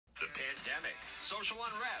social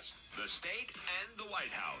unrest, the state, and the White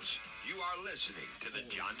House. You are listening to the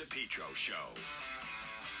John DePetro Show.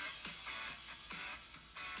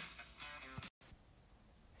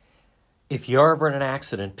 If you're ever in an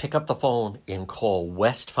accident, pick up the phone and call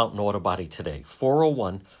West Fountain Auto Body today,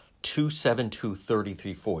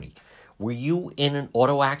 401-272-3340. Were you in an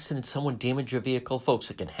auto accident? Someone damaged your vehicle? Folks,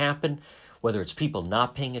 it can happen, whether it's people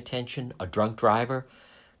not paying attention, a drunk driver,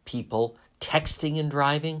 people texting and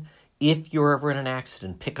driving. If you're ever in an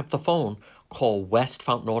accident, pick up the phone, call West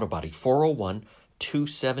Fountain Auto Body,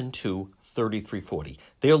 401-272-3340.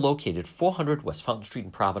 They're located 400 West Fountain Street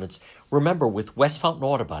in Providence. Remember, with West Fountain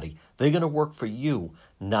Auto Body, they're going to work for you,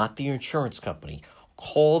 not the insurance company.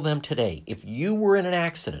 Call them today. If you were in an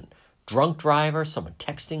accident, drunk driver, someone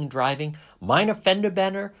texting and driving, minor fender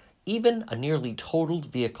bender, even a nearly totaled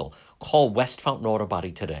vehicle, call West Fountain Auto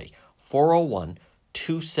Body today,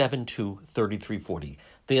 401-272-3340.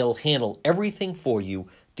 They'll handle everything for you,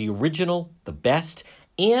 the original, the best,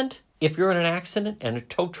 and if you're in an accident and a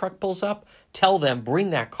tow truck pulls up, tell them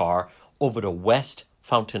bring that car over to West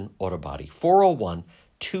Fountain Auto Body,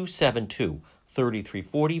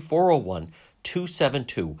 401-272-3340,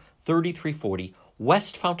 401-272-3340,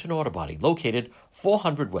 West Fountain Auto Body, located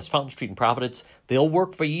 400 West Fountain Street in Providence. They'll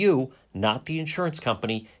work for you, not the insurance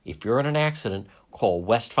company. If you're in an accident, call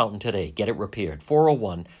West Fountain today. Get it repaired,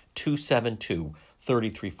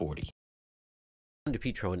 401-272-3340. John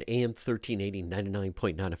DePetro on AM 1380,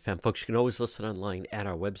 99.9 FM. Folks, you can always listen online at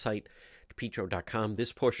our website, depetro.com.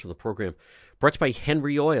 This portion of the program brought to you by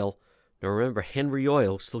Henry Oil. Now remember, Henry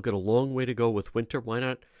Oil still got a long way to go with winter. Why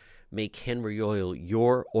not make Henry Oil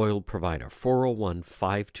your oil provider?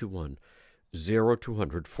 401-521-0200,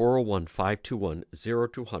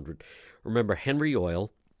 401-521-0200. Remember, Henry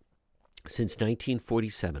Oil, since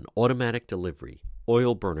 1947, automatic delivery,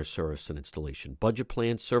 oil burner service and installation, budget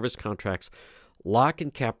plans, service contracts, lock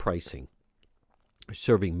and cap pricing,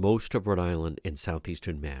 serving most of Rhode Island and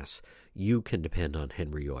southeastern Mass. You can depend on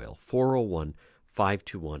Henry Oil.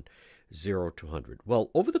 401-521-0200. Well,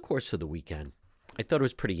 over the course of the weekend, I thought it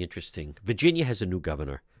was pretty interesting. Virginia has a new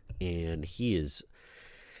governor, and he is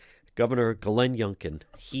Governor Glenn Youngkin.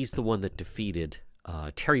 He's the one that defeated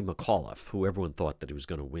Terry McAuliffe, who everyone thought that he was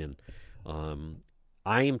going to win.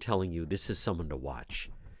 I am telling you, this is someone to watch.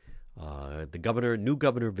 The new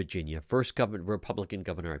governor of Virginia, first Republican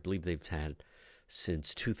governor I believe they've had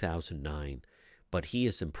since 2009. But he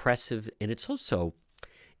is impressive, and it's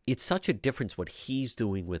such a difference what he's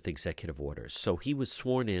doing with executive orders. So he was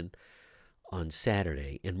sworn in on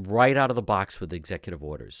Saturday, and right out of the box with executive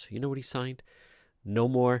orders. You know what he signed? No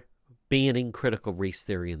more banning critical race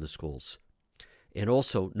theory in the schools. And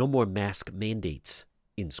also, no more mask mandates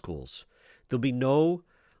in schools. There'll be no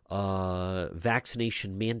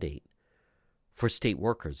vaccination mandate for state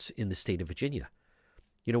workers in the state of Virginia.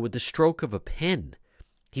 You know, with the stroke of a pen,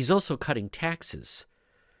 he's also cutting taxes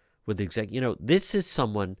with this is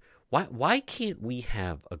someone, why can't we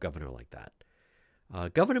have a governor like that?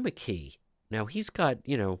 Governor McKee, now he's got,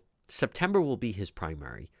 September will be his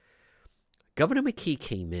primary. Governor McKee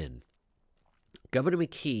came in. Governor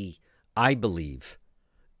McKee, I believe,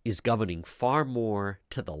 is governing far more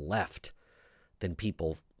to the left than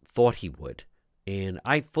people thought he would. And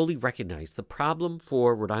I fully recognize the problem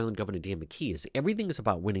for Rhode Island Governor Dan McKee is everything is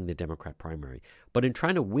about winning the Democrat primary. But in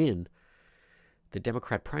trying to win the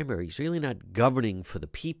Democrat primary, he's really not governing for the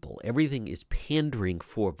people. Everything is pandering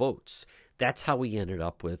for votes. That's how we ended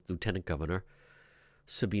up with Lieutenant Governor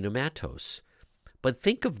Sabina Matos. But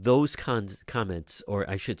think of those comments, or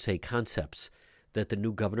I should say concepts, that the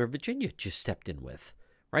new governor of Virginia just stepped in with,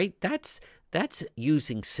 right? That's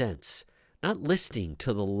using sense, not listening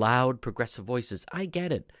to the loud progressive voices. I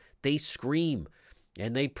get it. They scream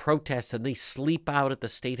and they protest and they sleep out at the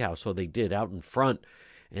State House, or they did out in front,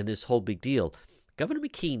 and this whole big deal. Governor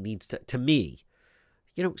McKee needs to me,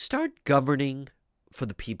 start governing for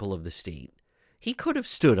the people of the state. He could have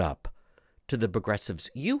stood up to the progressives.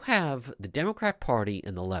 You have the Democrat Party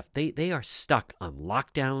and the left. They are stuck on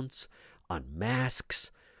lockdowns, on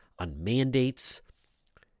masks, on mandates.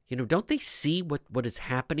 Don't they see what is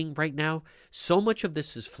happening right now? So much of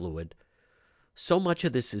this is fluid. So much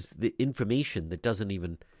of this is the information that doesn't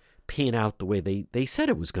even pan out the way they said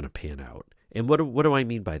it was going to pan out. And what do I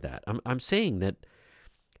mean by that? I'm saying that,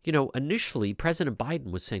 initially President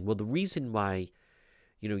Biden was saying, well, the reason why,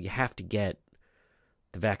 you have to get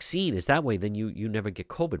the vaccine is that way, then you never get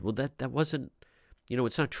COVID. Well, that wasn't,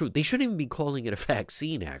 it's not true. They shouldn't even be calling it a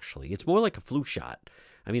vaccine, actually. It's more like a flu shot.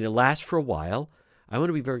 I mean, it lasts for a while. I want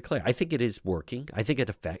to be very clear. I think it is working. I think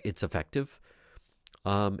it's effective.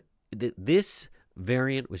 This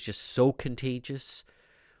variant was just so contagious.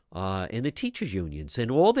 and the teachers' unions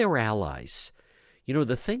and all their allies. You know,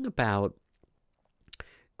 the thing about,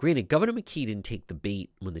 granted, Governor McKee didn't take the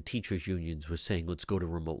bait when the teachers' unions were saying, let's go to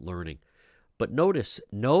remote learning. But notice,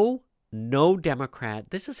 no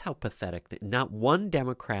Democrat, this is how pathetic, that not one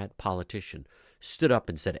Democrat politician stood up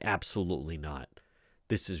and said, absolutely not.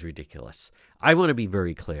 This is ridiculous. I want to be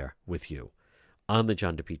very clear with you on the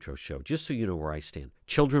John DePetro show, just so you know where I stand.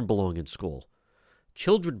 Children belong in school.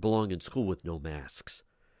 Children belong in school with no masks.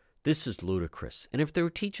 This is ludicrous. And if there are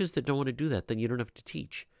teachers that don't want to do that, then you don't have to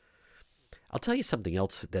teach. I'll tell you something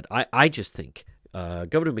else that I just think.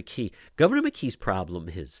 Governor McKee's problem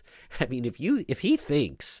is, I mean, if he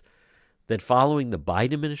thinks that following the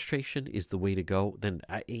Biden administration is the way to go, then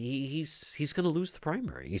he's going to lose the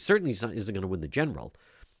primary. He certainly isn't going to win the general,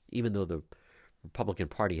 even though the Republican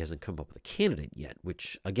Party hasn't come up with a candidate yet,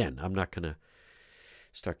 which, again, I'm not going to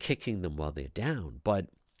start kicking them while they're down. But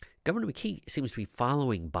Governor McKee seems to be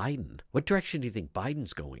following Biden. What direction do you think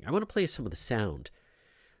Biden's going? I want to play some of the sound.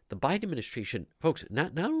 The Biden administration, folks,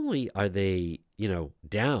 not only are they,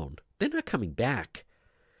 down, they're not coming back.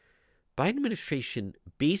 Biden administration,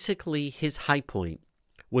 basically his high point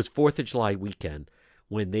was 4th of July weekend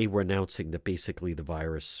when they were announcing that basically the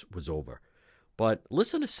virus was over. But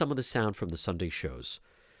listen to some of the sound from the Sunday shows,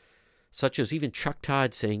 such as even Chuck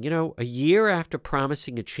Todd saying, a year after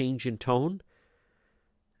promising a change in tone,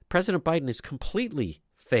 President Biden has completely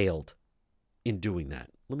failed in doing that.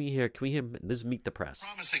 Let me hear, can we hear, this is Meet the Press.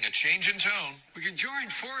 Promising a change in tone. We can join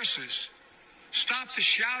forces, stop the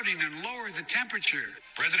shouting, and lower the temperature.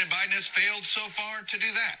 President Biden has failed so far to do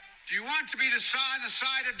that. Do you want to be on the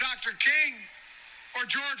side of Dr. King or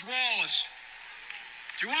George Wallace?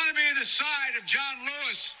 Do you want to be on the side of John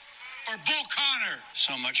Lewis or Bull Connor?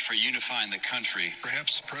 So much for unifying the country.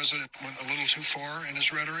 Perhaps the president went a little too far in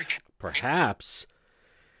his rhetoric. Perhaps.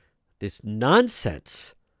 This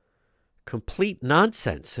nonsense. Complete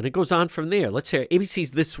nonsense. And it goes on from there. Let's hear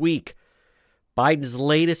ABC's This Week. Biden's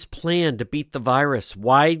latest plan to beat the virus.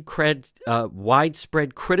 Widespread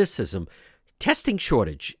criticism. Testing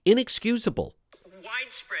shortage. Inexcusable.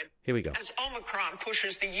 Widespread. Here we go. As Omicron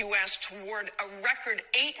pushes the U.S. toward a record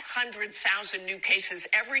 800,000 new cases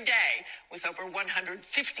every day, with over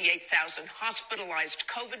 158,000 hospitalized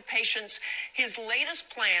COVID patients, his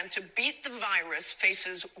latest plan to beat the virus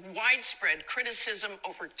faces widespread criticism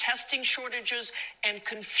over testing shortages and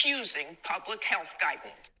confusing public health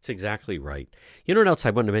guidance. That's exactly right. You know what else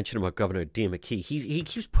I wanted to mention about Governor Dan McKee? He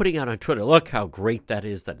keeps putting out on Twitter, look how great that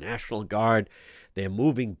is, the National Guard. They're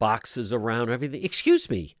moving boxes around, everything. Excuse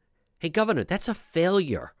me. Hey, Governor, that's a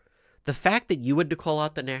failure. The fact that you had to call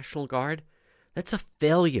out the National Guard, that's a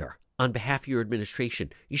failure on behalf of your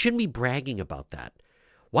administration. You shouldn't be bragging about that.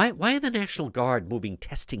 Why are the National Guard moving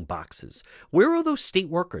testing boxes? Where are those state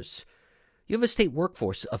workers? You have a state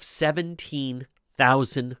workforce of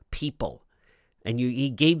 17,000 people, and he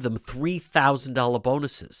gave them $3,000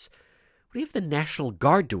 bonuses. What do you have the National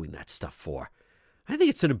Guard doing that stuff for? I think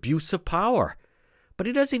it's an abuse of power. But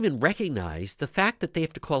he doesn't even recognize the fact that they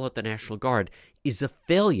have to call out the National Guard is a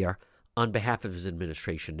failure on behalf of his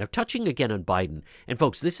administration. Now, touching again on Biden, and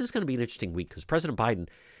folks, this is going to be an interesting week because President Biden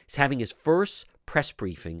is having his first press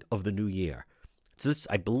briefing of the new year.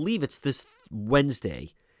 I believe it's this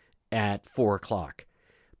Wednesday at 4 o'clock.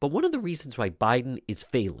 But one of the reasons why Biden is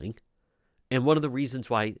failing, and one of the reasons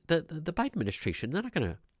why the Biden administration, they're not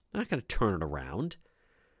going to turn it around.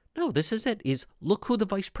 No, this is it, is look who the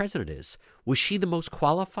vice president is. Was she the most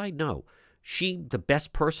qualified? No. She the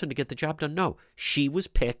best person to get the job done? No. She was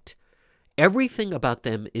picked. Everything about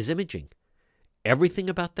them is imaging. Everything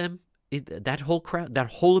about them, that whole crowd, that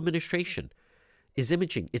whole administration is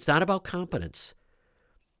imaging. It's not about competence.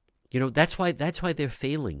 That's why they're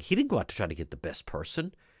failing. He didn't go out to try to get the best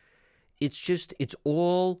person. It's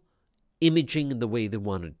all imaging in the way they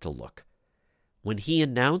wanted it to look. When he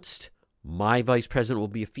announced, my vice president will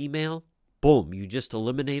be a female, boom, you just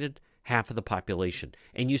eliminated half of the population.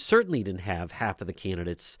 And you certainly didn't have half of the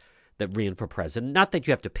candidates that ran for president. Not that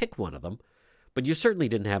you have to pick one of them, but you certainly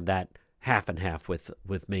didn't have that half and half with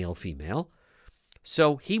male, female.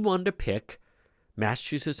 So he wanted to pick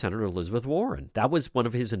Massachusetts Senator Elizabeth Warren. That was one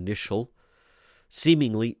of his initial,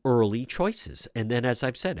 seemingly early choices. And then, as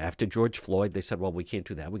I've said, after George Floyd, they said, well, we can't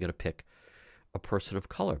do that. We got to pick a person of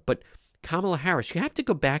color. But Kamala Harris, you have to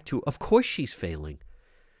go back to, of course she's failing.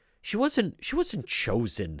 She wasn't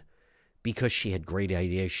chosen because she had great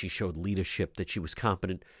ideas, she showed leadership, that she was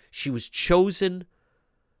competent. She was chosen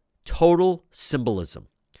total symbolism.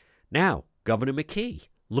 Now, Governor McKee,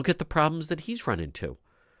 look at the problems that he's run into.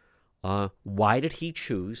 Why did he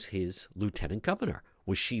choose his lieutenant governor?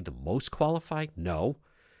 Was she the most qualified? No.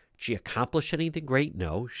 she accomplish anything great?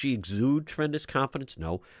 No. She exude tremendous confidence?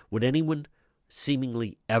 No. Would anyone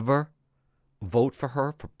seemingly ever vote for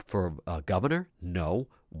her for governor? No.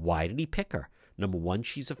 Why did he pick her? Number one,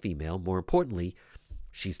 she's a female. More importantly,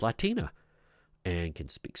 she's Latina and can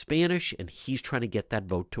speak Spanish, and he's trying to get that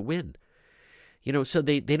vote to win. So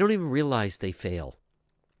they don't even realize they fail.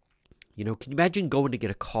 Can you imagine going to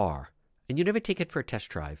get a car, and you never take it for a test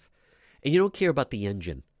drive, and you don't care about the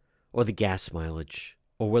engine or the gas mileage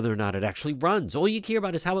or whether or not it actually runs. All you care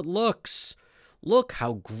about is how it looks. Look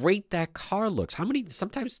how great that car looks.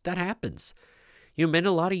 Sometimes that happens. A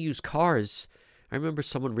lot of used cars. I remember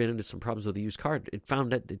someone ran into some problems with a used car.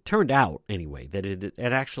 It turned out anyway that it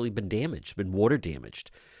had actually been damaged, been water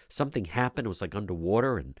damaged. Something happened. It was like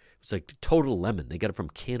underwater, and it was like total lemon. They got it from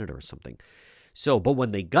Canada or something. But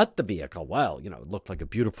when they got the vehicle, it looked like a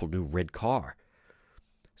beautiful new red car.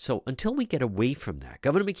 So until we get away from that,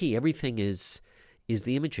 Governor McKee, everything is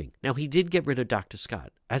the imaging. Now, he did get rid of Dr.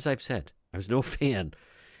 Scott. As I've said, I was no fan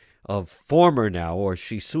of former now, or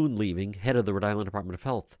she's soon leaving, head of the Rhode Island Department of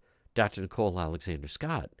Health, Dr. Nicole Alexander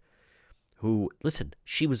Scott, who, listen,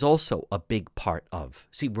 she was also a big part of.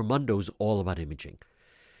 See, Raimondo's all about imaging.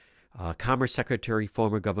 Commerce Secretary,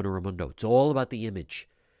 former Governor Raimondo, it's all about the image.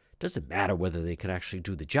 Doesn't matter whether they can actually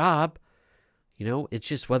do the job. It's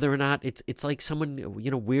just whether or not it's like someone,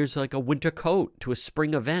 wears like a winter coat to a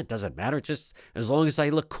spring event. Doesn't matter. It's just as long as I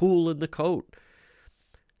look cool in the coat.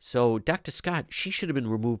 So Dr. Scott, she should have been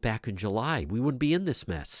removed back in July. We wouldn't be in this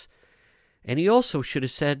mess. And he also should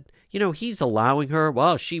have said, he's allowing her.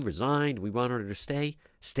 Well, she resigned. We want her to stay.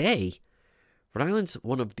 Stay? Rhode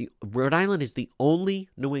Island is the only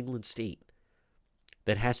New England state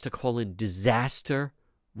that has to call in disaster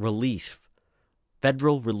relief,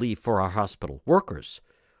 federal relief for our hospital workers.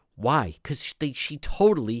 Why? Because she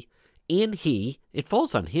totally, and it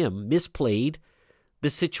falls on him, misplayed the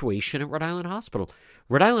situation at Rhode Island Hospital.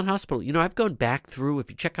 Rhode Island Hospital, I've gone back through, if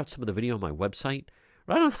you check out some of the video on my website,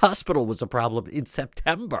 Rhode Island Hospital was a problem in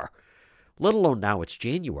September, let alone now it's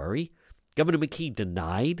January. Governor McKee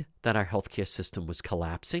denied that our healthcare system was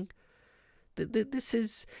collapsing. This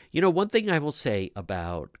is, one thing I will say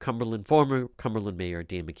about former Cumberland Mayor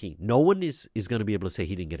Dan McKee. No one is going to be able to say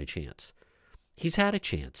he didn't get a chance. He's had a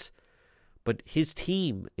chance. But his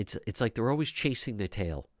team, it's like they're always chasing their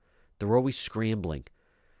tail. They're always scrambling.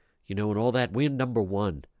 And all that. We're number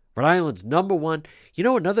one. Rhode Island's number one.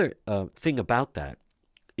 Another thing about that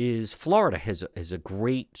is Florida has a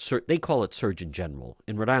great, they call it Surgeon General.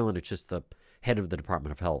 In Rhode Island, it's just the head of the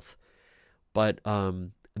Department of Health. But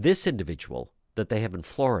this individual that they have in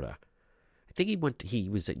Florida, I think he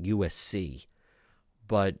was at USC,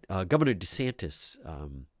 but Governor DeSantis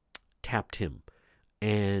tapped him.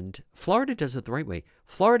 And Florida does it the right way.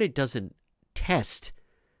 Florida doesn't test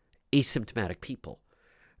asymptomatic people.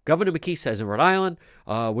 Governor McKee says in Rhode Island,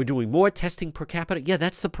 we're doing more testing per capita. Yeah,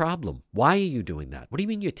 that's the problem. Why are you doing that? What do you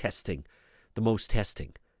mean you're testing the most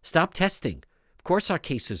testing? Stop testing. Of course our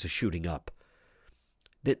cases are shooting up.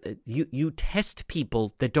 You test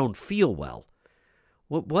people that don't feel well.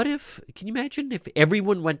 What if, can you imagine if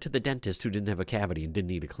everyone went to the dentist who didn't have a cavity and didn't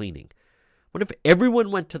need a cleaning? What if everyone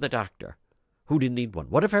went to the doctor who didn't need one?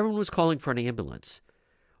 What if everyone was calling for an ambulance?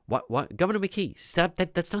 What? Governor McKee, stop.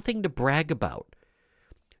 That's nothing to brag about.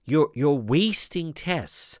 You're wasting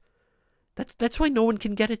tests. That's why no one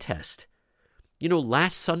can get a test.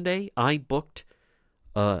 Last Sunday I booked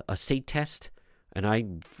a state test, and I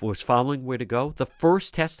was following where to go. The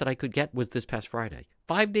first test that I could get was this past Friday.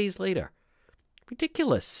 5 days later.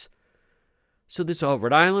 Ridiculous. So this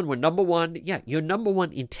Rhode Island, we're number one. Yeah, you're number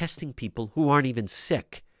one in testing people who aren't even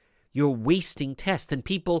sick. You're wasting tests. And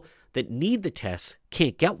people that need the tests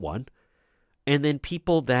can't get one. And then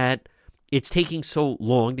people that it's taking so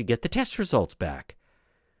long to get the test results back.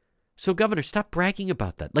 So, Governor, stop bragging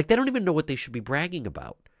about that. Like, they don't even know what they should be bragging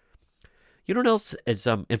about. You know what else?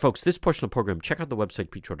 And folks, this portion of the program, check out the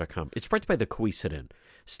website, petro.com. It's sponsored by the Cowesett Inn.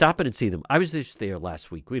 Stop in and see them. I was just there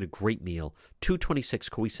last week. We had a great meal, 226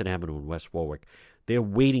 Cowesett Avenue in West Warwick. They're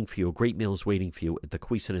waiting for you. A great meal is waiting for you at the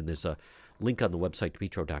Cowesett Inn. There's a link on the website,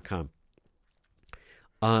 petro.com.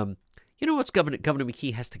 You know what's Governor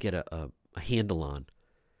McKee has to get a handle on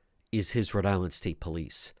is his Rhode Island State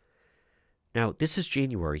Police. Now, this is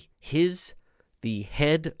January. The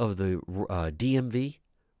head of the DMV,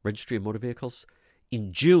 Registry of Motor Vehicles,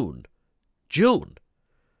 in June,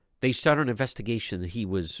 they started an investigation that he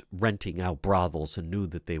was renting out brothels and knew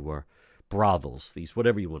that they were brothels, these,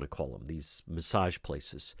 whatever you want to call them, these massage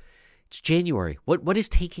places. It's January. What is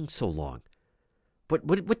taking so long?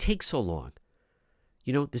 What takes so long?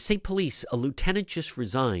 The state police, a lieutenant just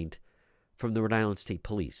resigned from the Rhode Island State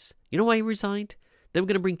Police. You know why he resigned? They were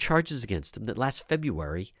going to bring charges against him that last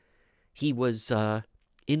February he was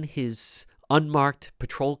in his unmarked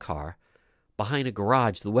patrol car behind a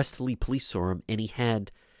garage. The Westerly police saw him, and he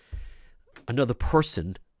had another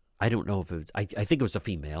person, I don't know if it was, I think it was a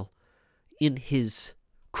female, in his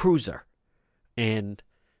cruiser. And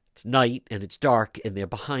it's night, and it's dark, and they're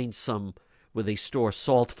behind where they store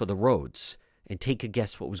salt for the roads. And take a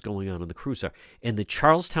guess what was going on in the cruiser. And the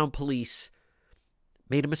Charlestown police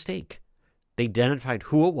made a mistake. They identified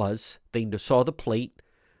who it was. They saw the plate.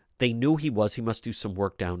 They knew he must do some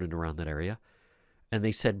work down and around that area. And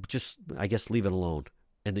they said, just, I guess, leave it alone.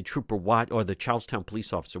 And the trooper the Charlestown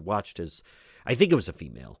police officer watched as, I think it was a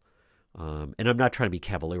female. And I'm not trying to be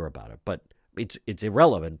cavalier about it, but it's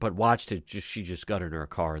irrelevant. But watched it. She just got in her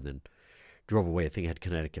car and then drove away. I think it had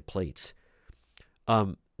Connecticut plates.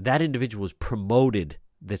 That individual was promoted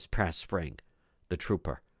this past spring, the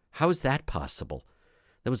trooper. How is that possible?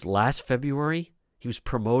 That was last February. He was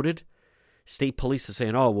promoted. State police are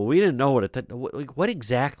saying, oh, well, we didn't know it. What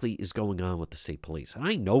exactly is going on with the state police? And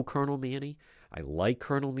I know Colonel Manny. I like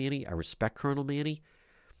Colonel Manny. I respect Colonel Manny.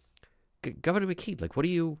 Governor McKee, what are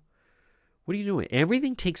you doing?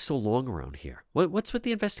 Everything takes so long around here. What's with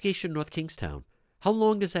the investigation in North Kingstown? How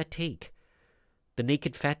long does that take? The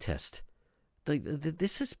naked fat test.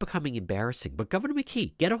 This is becoming embarrassing. But Governor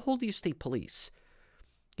McKee, get a hold of your state police.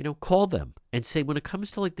 Call them and say, when it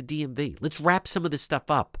comes to the DMV, let's wrap some of this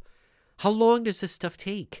stuff up. How long does this stuff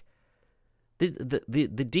take? The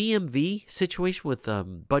DMV situation with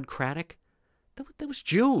Bud Craddock, that was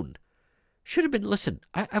June. Should have been, listen,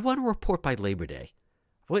 I want a report by Labor Day.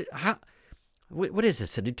 What is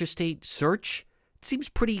this, an interstate search? It seems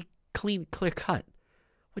pretty clear cut.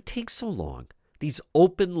 What takes so long? These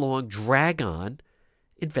open, long, drag-on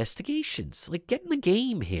investigations. Get in the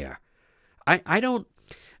game here.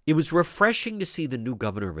 It was refreshing to see the new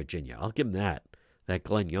governor of Virginia. I'll give him that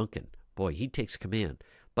Glenn Youngkin. Boy, he takes command.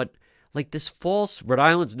 But this false, Rhode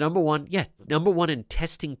Island's number one in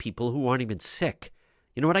testing people who aren't even sick.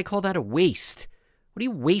 You know what I call that? A waste. What are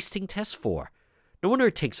you wasting tests for? No wonder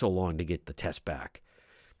it takes so long to get the test back.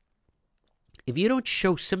 If you don't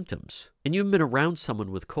show symptoms and you've been around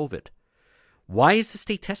someone with COVID, why is the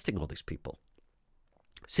state testing all these people?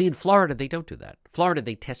 See, in Florida, they don't do that. Florida,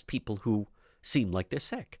 they test people who seem like they're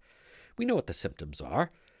sick. We know what the symptoms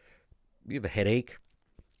are. You have a headache,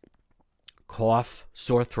 cough,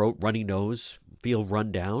 sore throat, runny nose, feel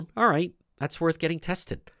run down. All right, that's worth getting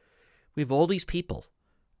tested. We have all these people.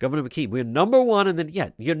 Governor McKee, we're number one, and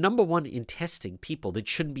then, you're number one in testing people that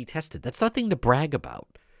shouldn't be tested. That's nothing to brag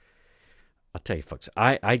about. I'll tell you, folks,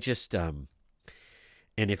 I just, and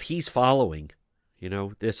if he's following,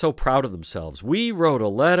 they're so proud of themselves. We wrote a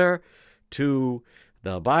letter to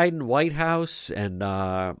the Biden White House, and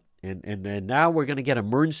now we're going to get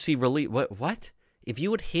emergency relief. What? If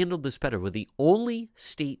you had handled this better, we're the only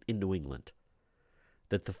state in New England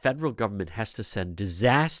that the federal government has to send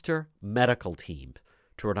disaster medical team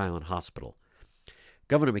to Rhode Island Hospital.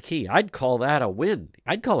 Governor McKee, I'd call that a win.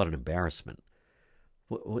 I'd call it an embarrassment.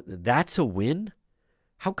 That's a win?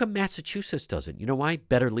 How come Massachusetts doesn't? You know why?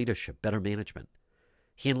 Better leadership, better management,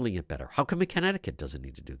 handling it better. How come Connecticut doesn't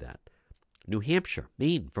need to do that? New Hampshire,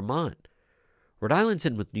 Maine, Vermont. Rhode Island's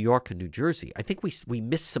in with New York and New Jersey. I think we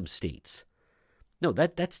missed some states. No,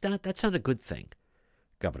 that's not a good thing,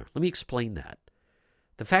 Governor. Let me explain that.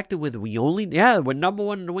 The fact that we're number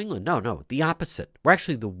one in New England. No, the opposite. We're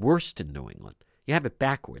actually the worst in New England. You have it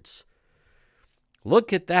backwards.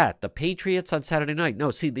 Look at that. The Patriots on Saturday night.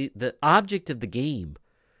 No, see, the object of the game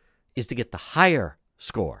is to get the higher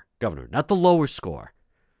score, Governor, not the lower score.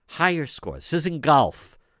 Higher score. This isn't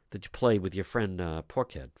golf that you play with your friend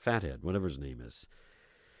Fathead, whatever his name is.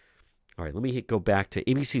 All right, let me go back to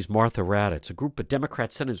ABC's Martha Raddatz. A group of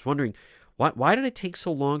Democrat senators wondering, why did it take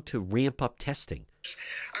so long to ramp up testing?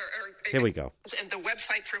 Here we go. And the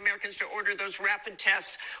website for Americans to order those rapid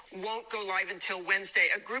tests won't go live until Wednesday.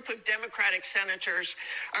 A group of Democratic senators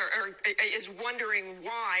is wondering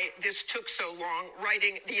why this took so long,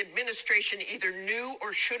 writing the administration either knew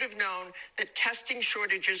or should have known that testing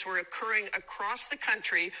shortages were occurring across the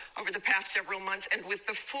country over the past several months, and with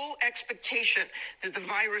the full expectation that the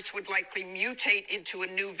virus would likely mutate into a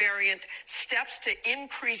new variant, steps to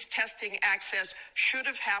increase testing access should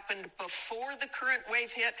have happened before the current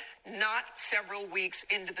wave hit, not several weeks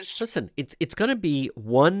into the... Listen, it's going to be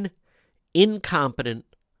one incompetent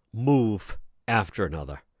move after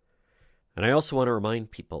another. And I also want to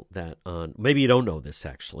remind people that maybe you don't know this,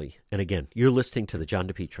 actually. And again, you're listening to the John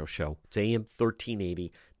DePietro Show. It's AM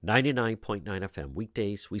 1380, 99.9 FM.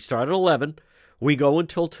 Weekdays, we start at 11. We go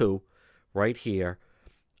until 2 right here.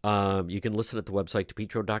 You can listen at the website,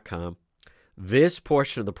 DePietro.com. This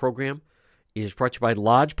portion of the program is brought to you by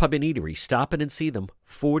Lodge Pub and Eatery. Stop in and see them.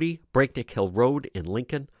 40 Breakneck Hill Road in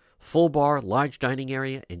Lincoln. Full bar, large dining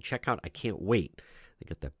area, and check out, I can't wait. They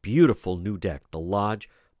got that beautiful new deck, the Lodge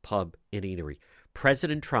Pub and Eatery.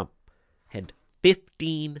 President Trump had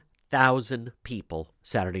 15,000 people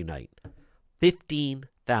Saturday night.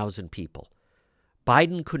 15,000 people.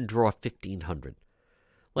 Biden couldn't draw 1,500.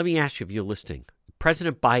 Let me ask you if you're listening.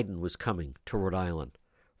 President Biden was coming to Rhode Island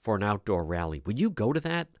for an outdoor rally. Would you go to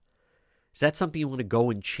that? Is that something you want to go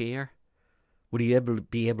and chair? Would he ever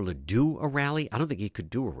be able to do a rally? I don't think he could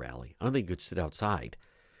do a rally. I don't think he could sit outside.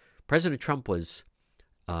 President Trump was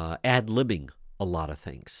ad-libbing a lot of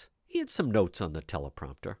things. He had some notes on the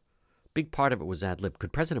teleprompter. Big part of it was ad-lib.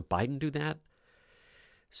 Could President Biden do that?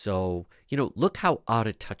 So, look how out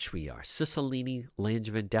of touch we are. Cicilline,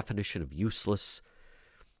 Langevin, definition of useless.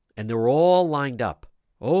 And they're all lined up.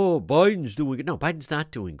 Oh, Biden's doing it. No, Biden's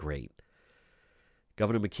not doing great.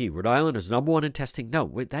 Governor McKee, Rhode Island is number one in testing. No,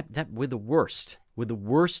 we're the worst. We're the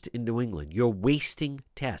worst in New England. You're wasting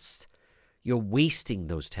tests. You're wasting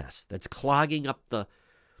those tests. That's clogging up the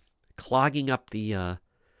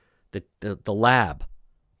lab.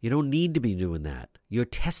 You don't need to be doing that. You're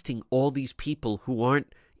testing all these people who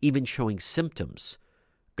aren't even showing symptoms,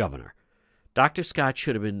 Governor. Dr. Scott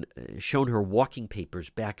should have been shown her walking papers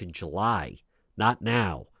back in July, not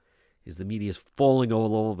now. Is the media's falling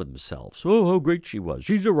all over themselves. Oh, how great she was.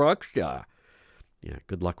 She's a rock star. Yeah,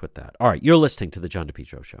 good luck with that. All right, you're listening to The John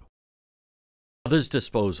DePetro Show. Brothers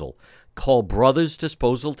Disposal. Call Brothers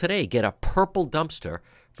Disposal today. Get a purple dumpster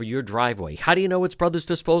for your driveway. How do you know it's Brothers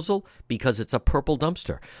Disposal? Because it's a purple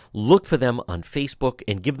dumpster. Look for them on Facebook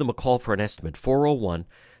and give them a call for an estimate.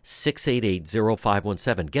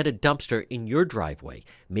 401-688-0517. Get a dumpster in your driveway.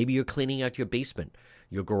 Maybe you're cleaning out your basement,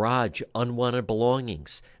 your garage, unwanted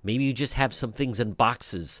belongings. Maybe you just have some things in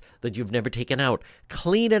boxes that you've never taken out.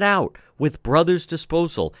 Clean it out with Brothers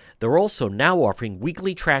Disposal. They're also now offering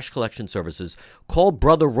weekly trash collection services. Call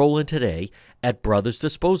Brother Roland today at Brothers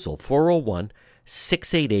Disposal,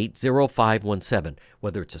 401-688-0517.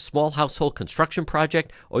 Whether it's a small household construction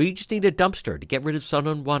project or you just need a dumpster to get rid of some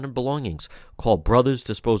unwanted belongings, call Brothers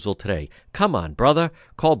Disposal today. Come on, brother.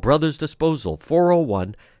 Call Brothers Disposal,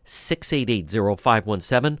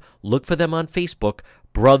 401-688-0517. Look for them on Facebook,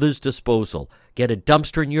 Brothers Disposal. Get a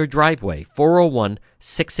dumpster in your driveway,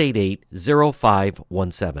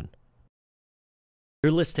 401-688-0517.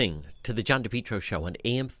 You're listening to The John DePetro Show on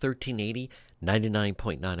AM 1380,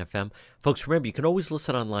 99.9 FM. Folks, remember, you can always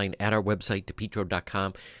listen online at our website,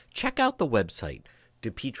 DePetro.com. Check out the website,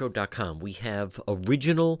 DePetro.com. We have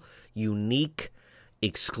original, unique,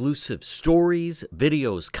 exclusive stories,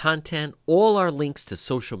 videos, content, all our links to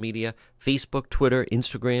social media, Facebook, Twitter,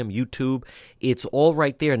 Instagram, YouTube. It's all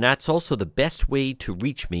right there, and that's also the best way to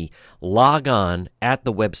reach me. Log on at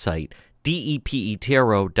the website,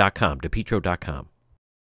 DEPETRO.com, DePetro.com.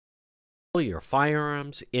 Your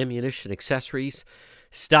firearms, ammunition, accessories.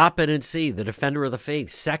 Stop in and see the Defender of the Faith,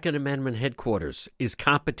 Second Amendment headquarters is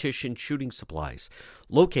Competition Shooting Supplies,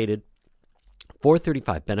 located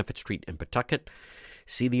 435 Benefit Street in Pawtucket.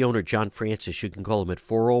 See the owner, John Francis. You can call him at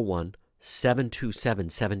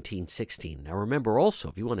 401-727-1716. Now remember also,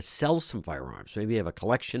 if you want to sell some firearms, maybe you have a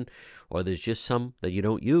collection or there's just some that you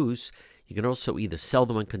don't use, you can also either sell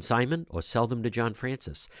them on consignment or sell them to John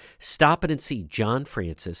Francis. Stop in and see John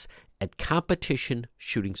Francis at Competition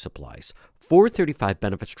Shooting Supplies, 435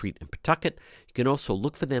 Benefit Street in Pawtucket. You can also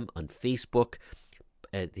look for them on Facebook.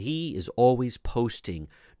 He is always posting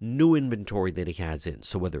new inventory that he has in.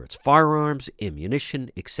 So whether it's firearms, ammunition,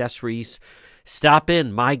 accessories, stop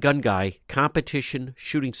in, my gun guy, Competition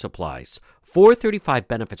Shooting Supplies, 435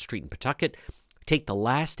 Benefit Street in Pawtucket. Take the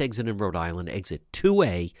last exit in Rhode Island, exit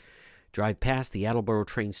 2A, drive past the Attleboro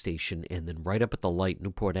train station, and then right up at the light,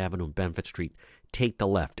 Newport Avenue and Benefit Street, take the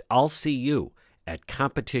left. I'll see you at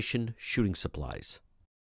Competition Shooting Supplies.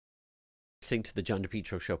 Listening to the John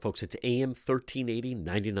DePetro Show, folks. It's AM 1380,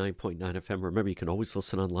 99.9 FM. Remember, you can always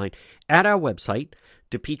listen online at our website,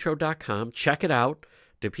 DePetro.com. Check it out,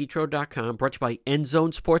 DePetro.com. Brought to you by End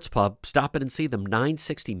Zone Sports Pub. Stop in and see them,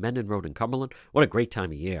 960 Mendon Road in Cumberland. What a great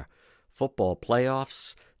time of year. Football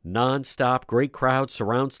playoffs, nonstop, great crowd,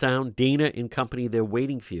 surround sound. Dana and company, they're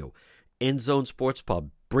waiting for you. End Zone Sports Pub.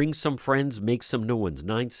 Bring some friends, make some new ones.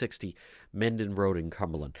 960 Mendon Road in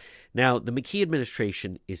Cumberland. Now, the McKee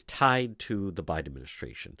administration is tied to the Biden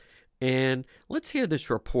administration. And let's hear this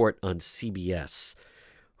report on CBS,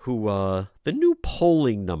 the new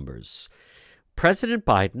polling numbers. President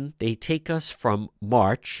Biden, they take us from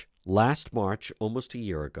last March, almost a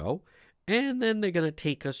year ago, and then they're going to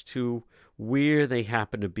take us to where they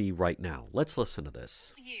happen to be right now. Let's listen to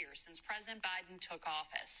this. Years since President Biden took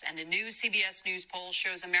office, and a new CBS News poll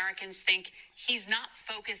shows Americans think he's not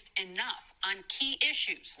focused enough on key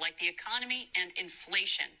issues like the economy and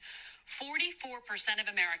inflation. 44% of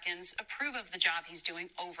Americans approve of the job he's doing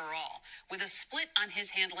overall, with a split on his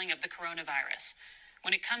handling of the coronavirus.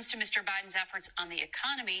 When it comes to Mr. Biden's efforts on the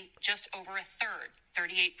economy, just over a third,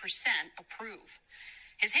 38%, approve.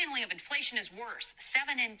 His handling of inflation is worse.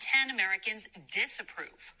 7 in 10 Americans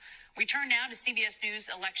disapprove. We turn now to CBS News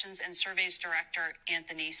Elections and Surveys Director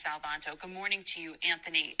Anthony Salvanto. Good morning to you,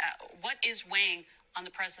 Anthony. What is weighing on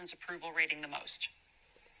the president's approval rating the most?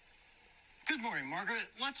 Good morning, Margaret.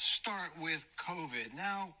 Let's start with COVID.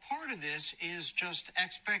 Now, part of this is just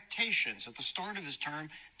expectations. At the start of his term,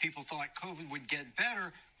 people thought COVID would get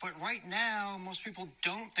better, but right now, most people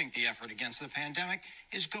don't think the effort against the pandemic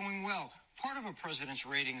is going well. Part of a president's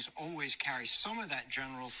ratings always carry some of that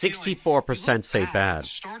general 64% say bad. At the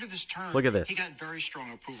start of his term, look at this. He got very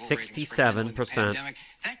strong approval 67%.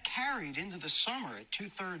 That carried into the summer at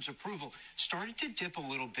 2/3 approval. Started to dip a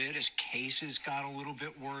little bit as cases got a little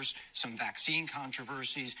bit worse, some vaccine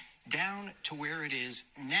controversies, down to where it is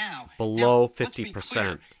now. Below 50%. Let's be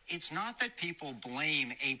clear. It's not that people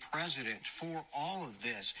blame a president for all of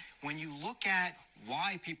this. When you look at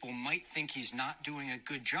why people might think he's not doing a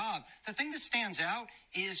good job, the thing that stands out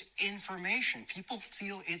is information. People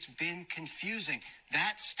feel it's been confusing.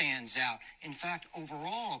 That stands out. In fact,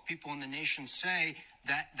 overall, people in the nation say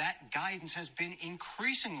that guidance has been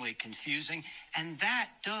increasingly confusing, and that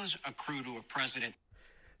does accrue to a president.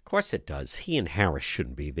 Of course it does. He and Harris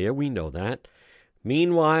shouldn't be there. We know that.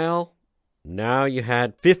 Meanwhile, now you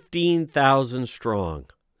had 15,000 strong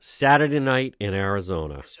Saturday night in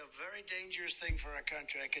Arizona. It's a very dangerous thing for our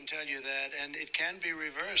country, I can tell you that. And it can be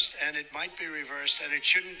reversed, and it might be reversed, and it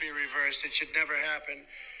shouldn't be reversed. It should never happen.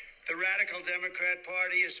 The radical Democrat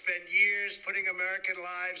Party has spent years putting American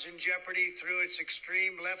lives in jeopardy through its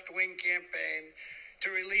extreme left-wing campaign to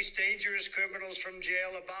release dangerous criminals from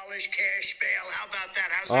jail, abolish cash bail. How about that?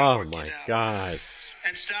 How's that working out? Oh, my God.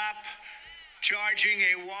 And stop charging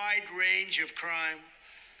a wide range of crime.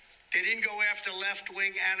 They didn't go after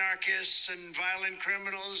left-wing anarchists and violent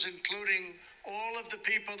criminals, including all of the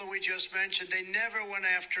people that we just mentioned. They never went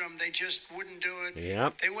after them. They just wouldn't do it.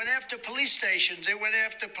 Yep. They went after police stations. They went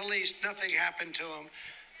after police. Nothing happened to them.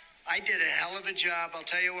 I did a hell of a job. I'll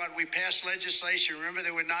tell you what, we passed legislation. Remember,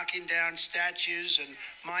 they were knocking down statues and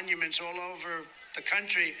monuments all over the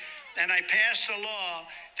country. And I passed a law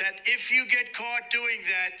that if you get caught doing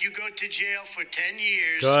that, you go to jail for 10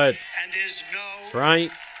 years. Good. And there's no right.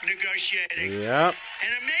 negotiating. Yep.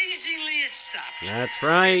 And amazingly, it stopped. That's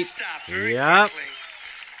right. It stopped very yep. quickly.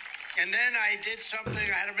 And then I did something.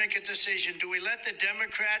 I had to make a decision. Do we let the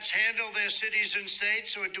Democrats handle their cities and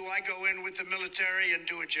states, or do I go in with the military and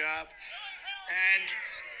do a job? And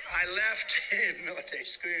I left military,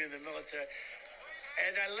 screaming the military.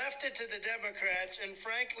 And I left it to the Democrats, and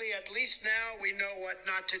frankly, at least now we know what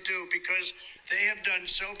not to do, because they have done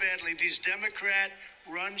so badly. These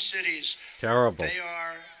Democrat-run cities, terrible. They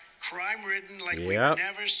are crime-ridden like yep. we've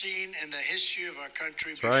never seen in the history of our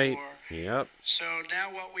country That's before. Right. Yep. So now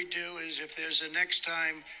what we do is, if there's a next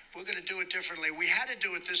time, we're going to do it differently. We had to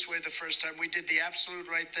do it this way the first time. We did the absolute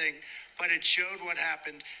right thing, but it showed what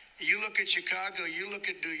happened. You look at Chicago, you look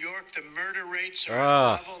at New York, the murder rates are at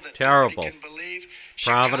a level that terrible. nobody can believe.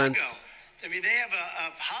 Providence. Chicago, I mean, they have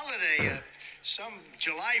a holiday, some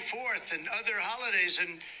July 4th and other holidays,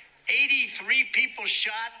 and 83 people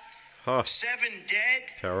shot, 7 dead.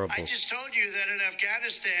 Terrible. I just told you that in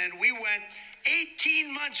Afghanistan, we went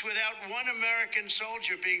 18 months without one American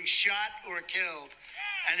soldier being shot or killed.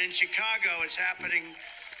 And in Chicago, it's happening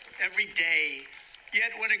every day.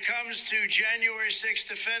 Yet when it comes to January 6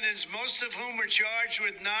 defendants, most of whom were charged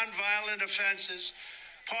with nonviolent offenses,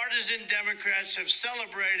 partisan Democrats have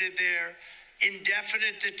celebrated their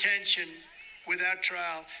indefinite detention without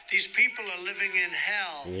trial. These people are living in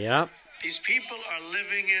hell. Yep. These people are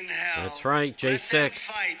living in hell. That's right, J6. Let them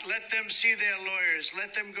fight. Let them see their lawyers.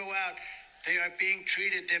 Let them go out. They are being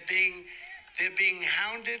treated. They're being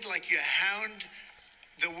hounded like you hound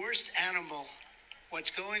the worst animal. What's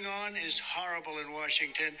going on is horrible in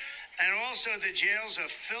Washington. And also the jails are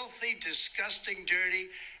filthy, disgusting, dirty,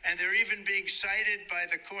 and they're even being cited by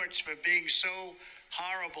the courts for being so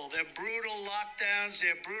horrible. They're brutal lockdowns.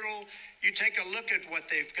 They're brutal. You take a look at what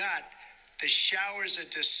they've got. The showers are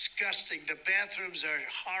disgusting. The bathrooms are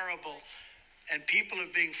horrible. And people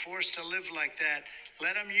are being forced to live like that.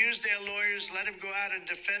 Let them use their lawyers. Let them go out and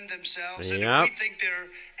defend themselves. Yep. And if we think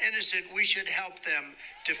they're innocent, we should help them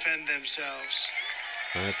defend themselves.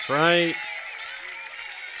 That's right.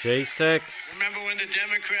 J6. Remember when the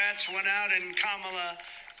Democrats went out and Kamala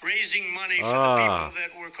raising money for the people that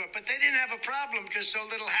were caught? But they didn't have a problem because so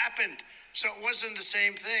little happened. So it wasn't the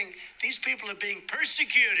same thing. These people are being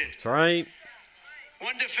persecuted. That's right.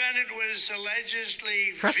 One defendant was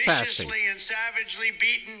allegedly Trespassing. viciously and savagely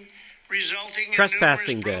beaten, resulting in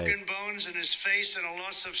Trespassing numerous day. broken bones in his face and a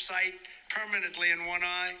loss of sight permanently in one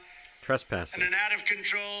eye. Trespassing. And an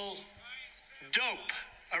out-of-control dope,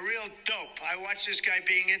 a real dope. I watched this guy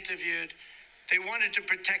being interviewed. They wanted to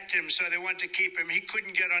protect him, so they wanted to keep him. He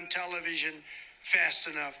couldn't get on television fast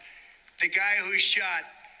enough. The guy who shot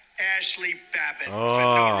Ashley Babbitt for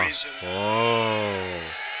no reason.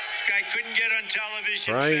 This guy couldn't get on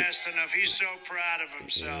television fast enough. He's so proud of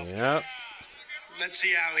himself. Yep. Let's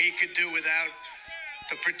see how he could do without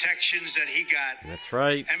the protections that he got. That's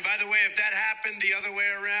right. And by the way, if that happened the other way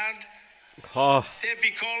around, Oh, they'd be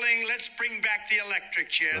calling, let's bring back the electric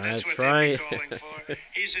chair. That's what right. they'd be calling for.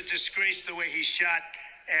 He's a disgrace the way he shot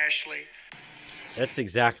Ashley. that's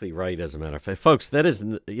exactly right, as a matter of fact. Folks, that is,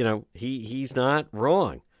 he's not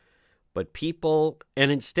wrong. But people,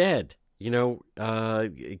 and instead, Governor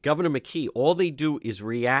McKee, all they do is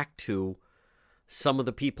react to some of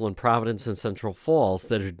the people in Providence and Central Falls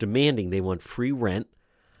that are demanding they want free rent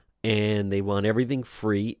and they want everything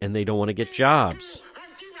free and they don't want to get jobs.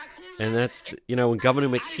 And that's, when Governor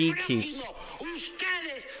McKee keeps...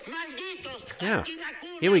 Yeah,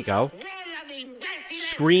 here we go.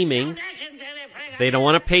 Screaming. They don't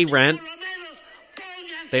want to pay rent.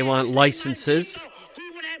 They want licenses.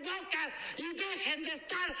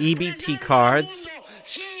 EBT cards.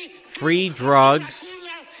 Free drugs.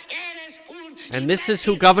 And this is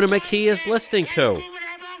who Governor McKee is listening to.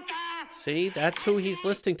 See, that's who he's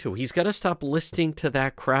listening to. He's got to stop listening to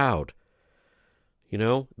that crowd.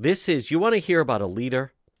 This is, you want to hear about a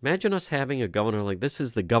leader? Imagine us having a governor like this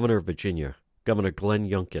is the governor of Virginia, Governor Glenn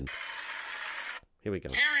Youngkin. Here we go.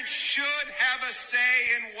 Parents should have a say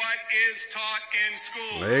in what is taught in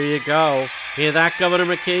schools. There you go. Hear that, Governor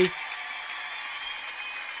McKee?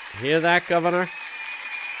 Hear that, Governor?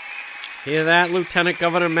 Hear that, Lieutenant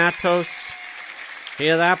Governor Matos?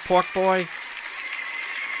 Hear that, pork boy?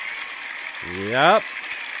 Yep.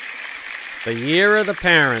 The year of the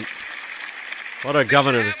parent. What a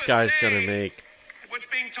governor this guy's going to make. What's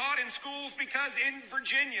being taught in schools, because in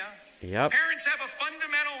Virginia, Yep. parents have a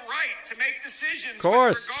fundamental right to make decisions with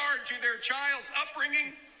Course. regard to their child's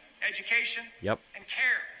upbringing, education, Yep. and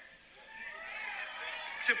care.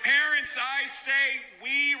 To parents, I say,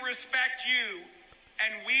 we respect you,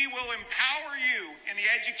 and we will empower you in the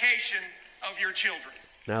education of your children.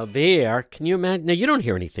 Now there, can you imagine? Now you don't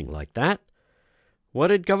hear anything like that. What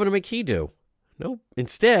did Governor McKee do? No,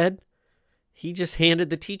 instead, he just handed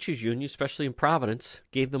the teachers union, especially in Providence,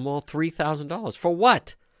 gave them all $3,000. For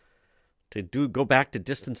what? To go back to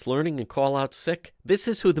distance learning and call out sick? This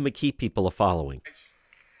is who the McKee people are following.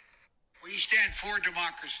 We stand for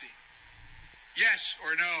democracy. Yes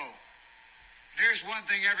or no? Here's one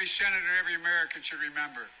thing every senator, every American should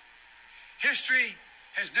remember. History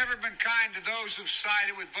has never been kind to those who've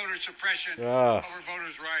sided with voter suppression over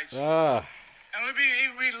voters' rights. And it would be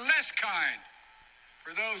even less kind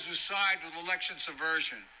for those who side with election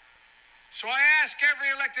subversion. So I ask every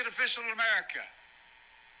elected official in America,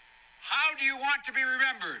 how do you want to be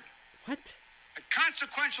remembered? What? At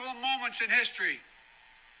consequential moments in history,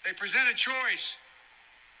 they present a choice.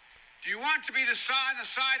 Do you want to be on the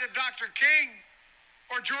side of Dr. King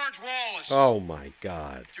or George Wallace? Oh, my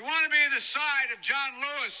God. Do you want to be on the side of John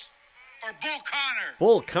Lewis or Bull Connor?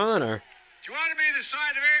 Bull Connor? Do you want to be on the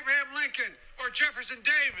side of Abraham Lincoln or Jefferson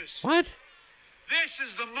Davis? What? This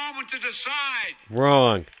is the moment to decide.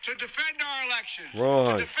 Wrong. To defend our elections.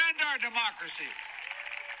 Wrong. To defend our democracy.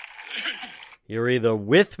 You're either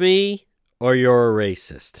with me or you're a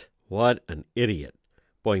racist. What an idiot.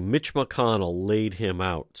 Boy, Mitch McConnell laid him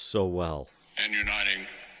out so well. And uniting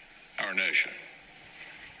our nation.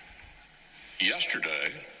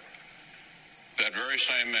 Yesterday, that very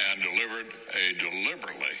same man delivered a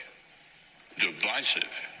deliberately divisive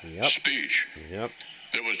speech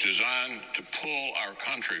that was designed to pull our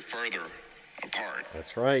country further apart.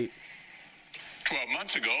 That's right. 12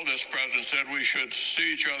 months ago, this president said we should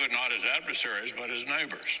see each other not as adversaries, but as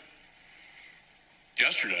neighbors.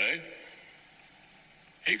 Yesterday,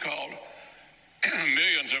 he called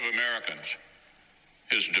millions of Americans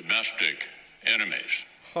his domestic enemies.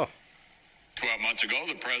 12 months ago,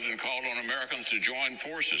 the president called on Americans to join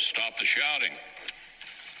forces, stop the shouting,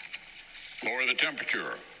 lower the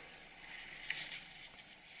temperature.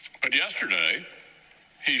 But yesterday,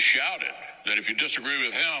 he shouted that if you disagree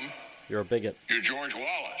with him, you're a bigot. You're George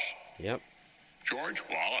Wallace. Yep. George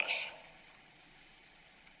Wallace.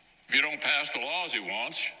 If you don't pass the laws he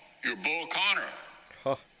wants, you're Bull Connor.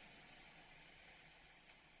 Huh.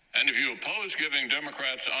 And if you oppose giving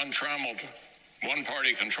Democrats untrammeled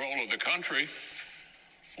one-party control of the country,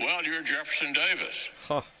 well, you're Jefferson Davis.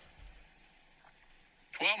 Huh.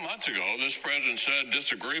 12 months ago, this president said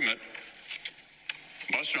disagreement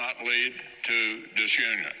must not lead to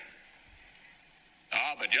disunion.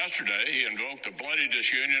 But yesterday he invoked the bloody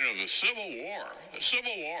disunion of the Civil War,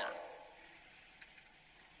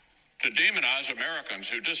 to demonize Americans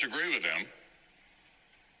who disagree with him.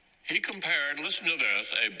 He compared, listen to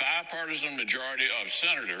this, a bipartisan majority of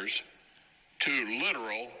senators to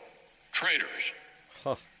literal traitors.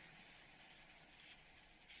 Huh.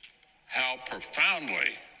 How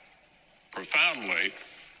profoundly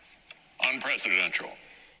unpresidential.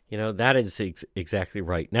 You know, that is exactly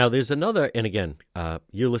right. Now, there's another, and again,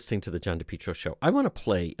 you're listening to the John DePetro Show. I want to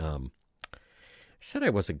play, I said I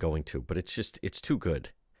wasn't going to, but it's too good.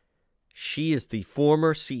 She is the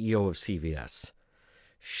former CEO of CVS.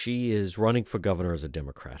 She is running for governor as a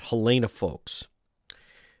Democrat, Helena Foulkes.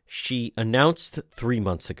 She announced 3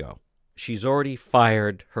 months ago she's already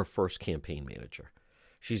fired her first campaign manager.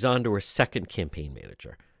 She's on to her second campaign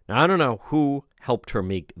manager. Now, I don't know who helped her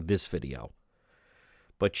make this video,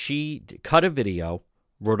 but she cut a video.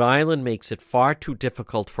 Rhode Island makes it far too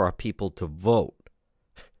difficult for our people to vote.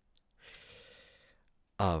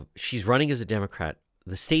 She's running as a Democrat.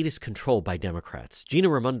 The state is controlled by Democrats. Gina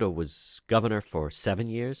Raimondo was governor for 7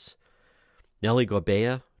 years. Nellie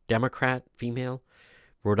Gorbea, Democrat, female.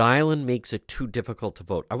 Rhode Island makes it too difficult to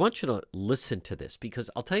vote. I want you to listen to this because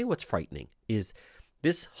I'll tell you what's frightening is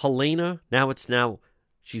this Helena,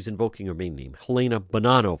 she's invoking her main name, Helena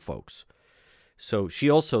Bonanno Foulkes. So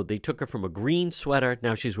they took her from a green sweater.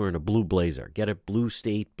 Now she's wearing a blue blazer. Get it? Blue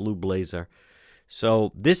state, blue blazer.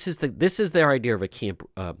 So this is their idea of a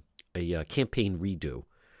campaign redo.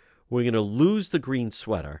 We're going to lose the green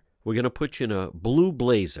sweater. We're going to put you in a blue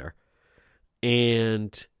blazer,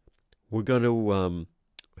 and we're going to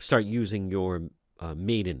start using your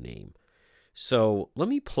maiden name. So let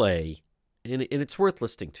me play, and it's worth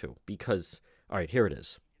listening to because, all right, here it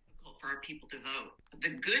is. For our people to vote. The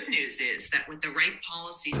good news is that with the right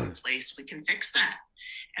policies in place, we can fix that.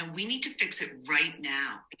 And we need to fix it right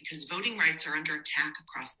now because voting rights are under attack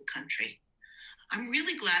across the country. I'm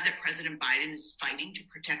really glad that President Biden is fighting to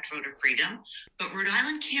protect voter freedom, but Rhode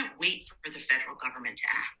Island can't wait for the federal government to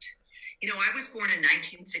act. You know, I was born in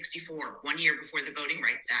 1964, 1 year before the Voting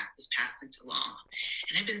Rights Act was passed into law.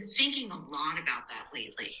 And I've been thinking a lot about that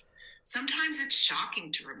lately. Sometimes it's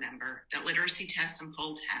shocking to remember that literacy tests and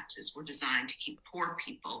poll taxes were designed to keep poor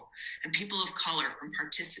people and people of color from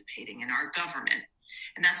participating in our government.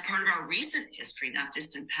 And that's part of our recent history, not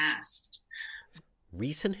distant past.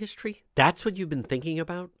 Recent history? That's what you've been thinking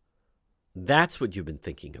about? That's what you've been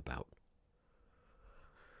thinking about.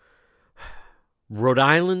 Rhode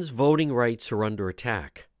Island's voting rights are under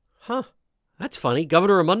attack. Huh. That's funny.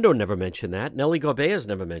 Governor Raimondo never mentioned that. Nellie Gorbea's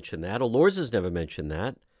never mentioned that. Elorza's never mentioned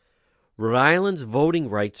that. Rhode Island's voting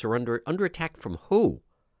rights are under attack from who?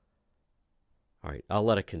 All right, I'll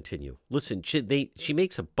let it continue. Listen, she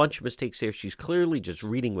makes a bunch of mistakes here. She's clearly just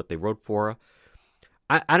reading what they wrote for her.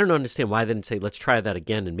 I don't understand why they didn't say, let's try that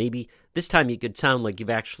again. And maybe this time you could sound like you've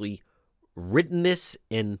actually written this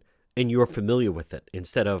and you're familiar with it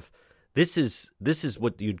instead of this is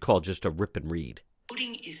what you'd call just a rip and read.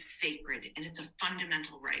 Voting is sacred and it's a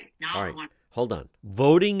fundamental right. All right, hold on.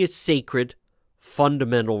 Voting is sacred,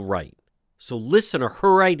 fundamental right. So listen to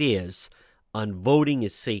her ideas on voting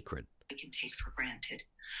is sacred. We can take for granted.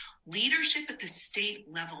 Leadership at the state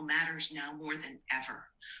level matters now more than ever.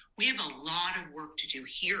 We have a lot of work to do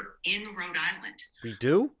here in Rhode Island. We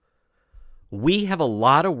do? We have a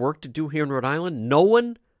lot of work to do here in Rhode Island? No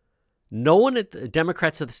one at the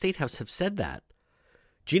Democrats of the State House have said that.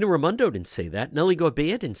 Gina Raimondo didn't say that. Nellie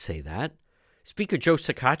Gorbea didn't say that. Speaker Joe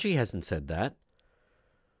Sacacci hasn't said that.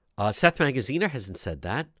 Seth Magaziner hasn't said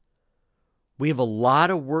that. We have a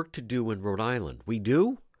lot of work to do in Rhode Island. We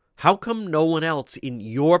do? How come no one else in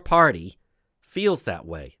your party feels that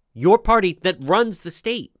way? Your party that runs the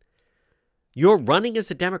state. You're running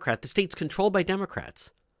as a Democrat. The state's controlled by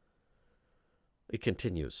Democrats. It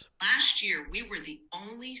continues. Last year, we were the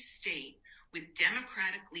only state with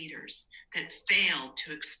Democratic leaders that failed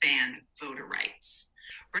to expand voter rights.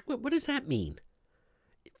 What does that mean?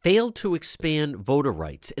 Failed to expand voter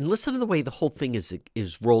rights. And listen to the way the whole thing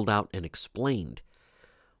is rolled out and explained.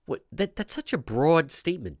 That's such a broad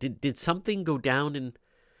statement. Did something go down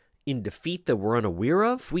in defeat that we're unaware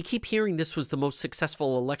of? We keep hearing this was the most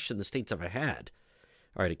successful election the state's ever had.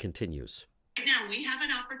 All right, it continues. Right now, we have an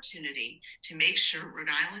opportunity to make sure Rhode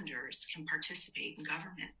Islanders can participate in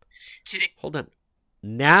government. Today, hold on.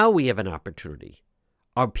 Now we have an opportunity.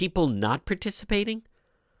 Are people not participating?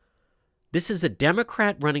 This is a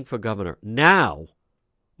Democrat running for governor. Now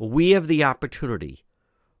we have the opportunity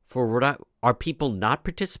for are people not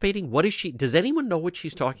participating? What is she? Does anyone know what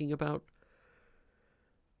she's talking about?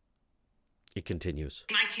 It continues.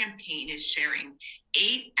 my campaign is sharing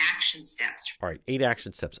 8 action steps. All right, 8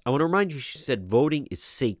 action steps. I want to remind you, she said voting is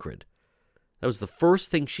sacred. That was the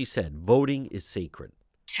first thing she said. Voting is sacred.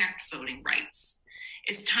 Protect voting rights.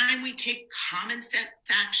 It's time we take common sense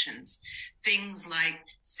actions, things like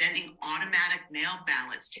sending automatic mail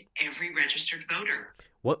ballots to every registered voter.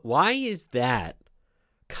 Why is that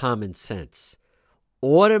common sense?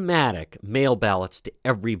 Automatic mail ballots to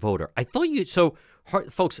every voter. I thought you... So,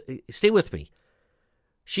 folks, stay with me.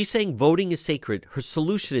 She's saying voting is sacred. Her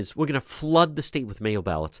solution is we're going to flood the state with mail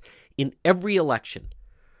ballots in every election.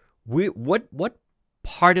 What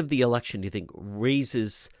part of the election do you think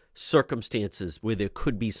raises circumstances where there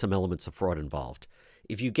could be some elements of fraud involved?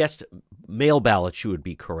 If you guessed mail ballots, you would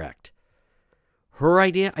be correct. Her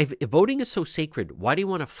idea, if voting is so sacred, why do you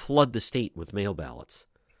want to flood the state with mail ballots?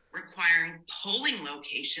 Requiring polling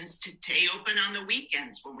locations to stay open on the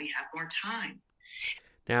weekends when we have more time.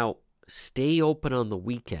 Now, stay open on the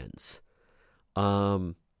weekends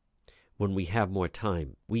when we have more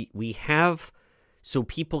time. We have, so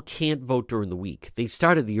people can't vote during the week. They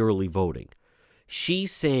started the early voting.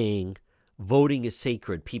 She's saying voting is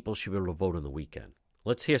sacred. People should be able to vote on the weekend.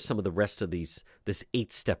 Let's hear some of the rest of this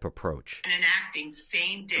 8-step approach. And enacting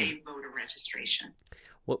same-day voter registration.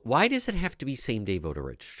 Why does it have to be same-day voter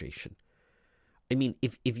registration? I mean,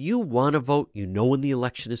 if you want to vote, you know when the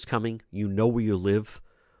election is coming, you know where you live.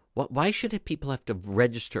 Why should people have to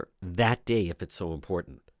register that day if it's so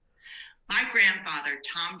important? My grandfather,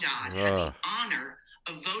 Tom Dodd, had the honor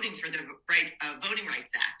of voting for the Voting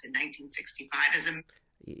Rights Act in 1965 as a...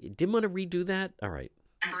 Didn't want to redo that? All right.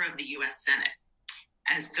 Member of the U.S. Senate.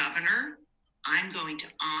 As governor, I'm going to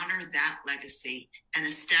honor that legacy and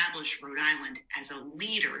establish Rhode Island as a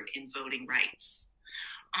leader in voting rights.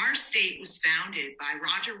 Our state was founded by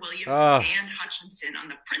Roger Williams and Anne Hutchinson on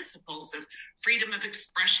the principles of freedom of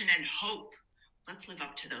expression and hope. Let's live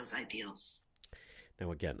up to those ideals.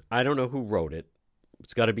 Now, again, I don't know who wrote it.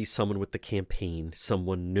 It's got to be someone with the campaign,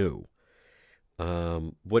 someone new.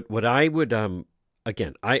 What I would,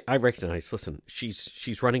 again, I recognize, listen,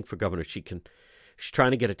 she's running for governor. She's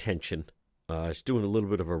trying to get attention. She's doing a little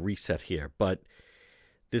bit of a reset here. But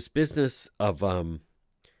this business of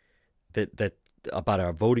that about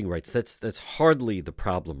our voting rights, that's hardly the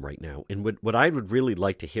problem right now. And what I would really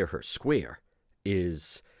like to hear her square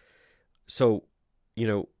is, so,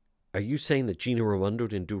 are you saying that Gina Raimondo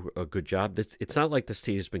didn't do a good job? It's not like the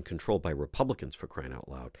state has been controlled by Republicans, for crying out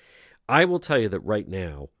loud. I will tell you that right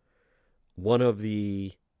now, one of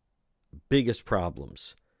the biggest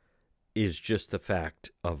problems is just the fact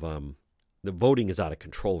of the voting is out of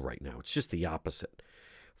control right now. It's just the opposite.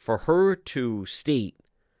 For her to state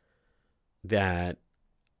that,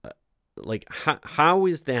 how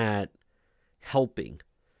is that helping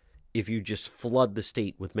if you just flood the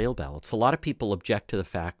state with mail ballots? A lot of people object to the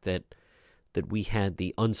fact that we had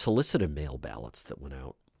the unsolicited mail ballots that went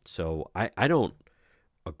out. So I don't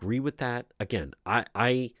agree with that. Again,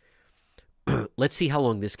 I let's see how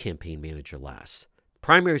long this campaign manager lasts.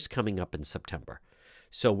 Primary's coming up in September.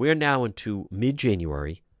 So we're now into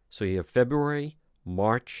mid-January. So you have February,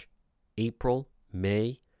 March, April,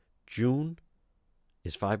 May, June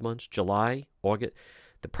is 5 months, July, August.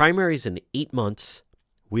 The primary is in 8 months.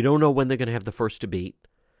 We don't know when they're going to have the first debate.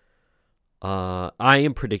 I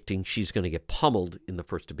am predicting she's going to get pummeled in the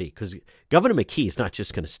first debate because Governor McKee is not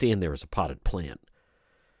just going to stand there as a potted plant.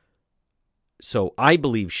 So I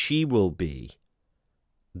believe she will be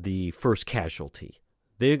the first casualty.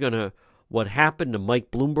 What happened to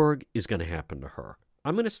Mike Bloomberg is going to happen to her.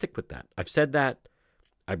 I'm going to stick with that. I've said that.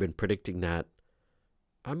 I've been predicting that.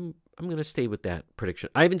 I'm going to stay with that prediction.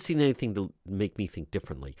 I haven't seen anything to make me think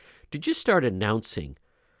differently. To just start announcing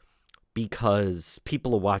because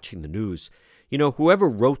people are watching the news, whoever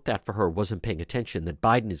wrote that for her wasn't paying attention that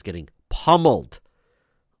Biden is getting pummeled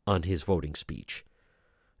on his voting speech.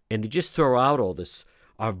 And to just throw out all this,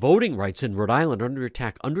 our voting rights in Rhode Island are under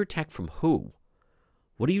attack. Under attack from who?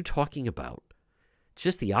 What are you talking about? It's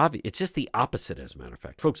just the obvious. It's just the opposite, as a matter of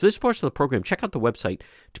fact. Folks, this portion of the program, check out the website,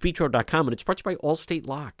 DePietro.com, and it's brought to you by Allstate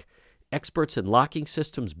Lock. Experts in locking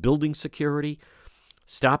systems, building security.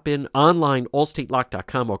 Stop in online,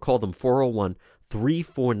 allstatelock.com, or call them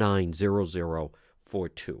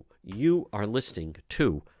 401-349-0042. You are listening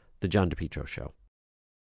to The John DePietro Show.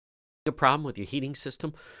 A problem with your heating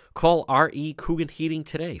system? Call R.E. Coogan Heating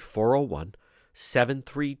today, 401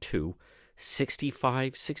 732-6562.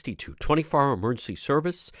 24-hour emergency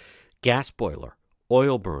service, gas boiler,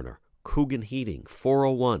 oil burner, Coogan Heating,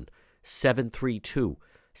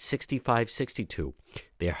 401-732-6562.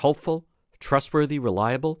 They're helpful, trustworthy,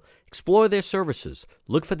 reliable. Explore their services.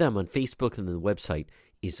 Look for them on Facebook, and the website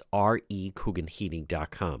is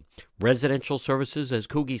recooganheating.com. Residential services, as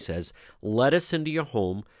Coogie says, let us into your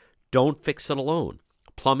home. Don't fix it alone.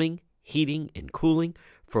 Plumbing, heating, and cooling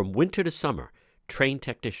from winter to summer. Trained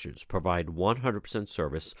technicians provide 100%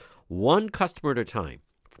 service, one customer at a time.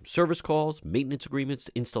 From service calls, maintenance agreements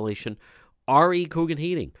to installation, R.E. Coogan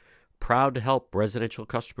Heating, proud to help residential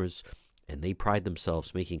customers, and they pride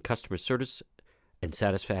themselves making customer service and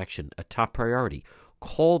satisfaction a top priority.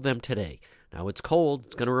 Call them today. Now it's cold.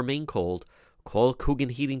 It's going to remain cold. Call Coogan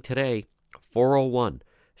Heating today,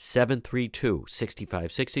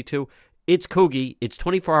 401-732-6562. It's Coogie. It's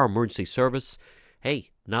 24-hour emergency service.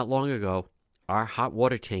 Hey, not long ago, our hot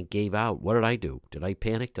water tank gave out. What did I do? Did I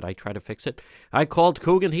panic? Did I try to fix it? I called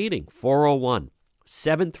Coogan Heating,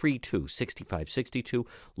 401-732-6562.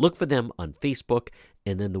 Look for them on Facebook,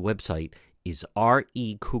 and then the website is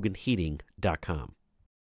recooganheating.com.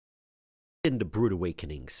 Into Brewed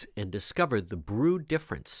Awakenings and discover the Brewed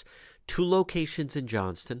Difference. 2 locations in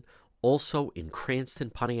Johnston, also in Cranston,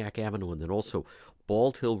 Pontiac Avenue, and then also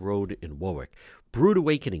Bald Hill Road in Warwick. Brewed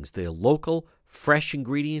Awakenings, they're local, fresh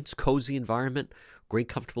ingredients, cozy environment, great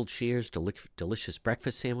comfortable chairs, delicious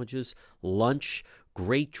breakfast sandwiches, lunch,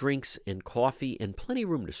 great drinks and coffee, and plenty of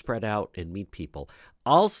room to spread out and meet people.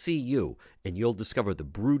 I'll see you, and you'll discover the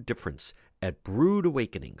Brewed Difference at Brewed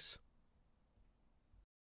Awakenings.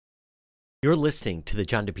 You're listening to the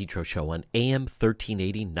John DePetro Show on AM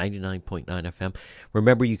 1380, 99.9 FM.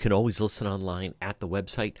 Remember, you can always listen online at the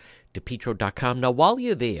website, DePetro.com. Now, while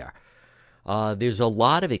you're there, there's a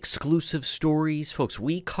lot of exclusive stories. Folks,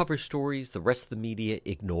 we cover stories the rest of the media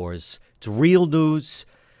ignores. It's real news,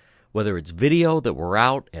 whether it's video that we're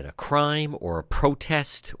out at a crime or a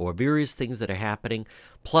protest or various things that are happening,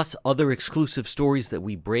 plus other exclusive stories that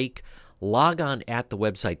we break. Log on at the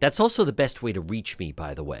website. That's also the best way to reach me,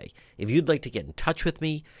 by the way. If you'd like to get in touch with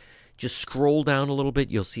me, just scroll down a little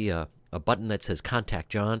bit. You'll see a button that says Contact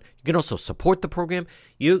John. You can also support the program.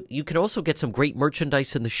 You can also get some great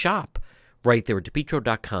merchandise in the shop right there at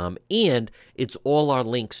DePetro.com. And it's all our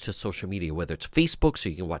links to social media, whether it's Facebook, so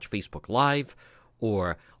you can watch Facebook Live,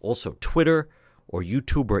 or also Twitter or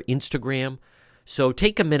YouTube or Instagram. So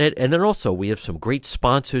take a minute, and then also we have some great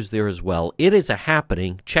sponsors there as well. It is a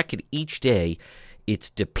happening. Check it each day. It's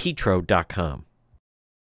DePetro.com.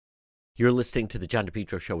 You're listening to the John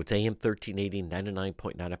DePetro Show. It's AM 1380,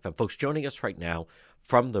 99.9 FM. Folks, joining us right now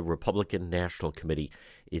from the Republican National Committee,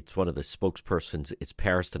 it's one of the spokespersons. It's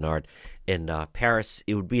Paris Dennard. And Paris,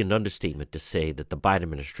 it would be an understatement to say that the Biden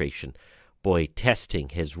administration, boy, testing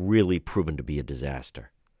has really proven to be a disaster.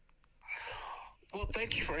 Well,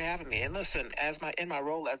 thank you for having me. And listen, in my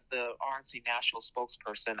role as the RNC national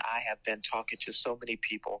spokesperson, I have been talking to so many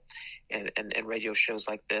people in radio shows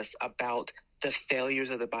like this about the failures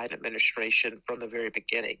of the Biden administration from the very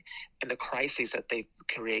beginning and the crises that they've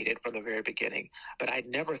created from the very beginning. But I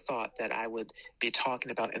never thought that I would be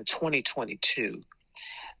talking about in 2022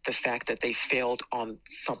 the fact that they failed on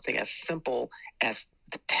something as simple as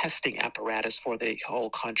the testing apparatus for the whole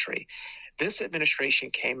country. This administration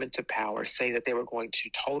came into power saying that they were going to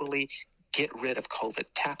totally get rid of COVID,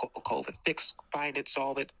 tackle COVID, fix, find it,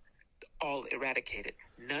 solve it, all eradicate it.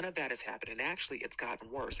 None of that has happened, and actually it's gotten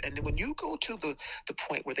worse. And then when you go to the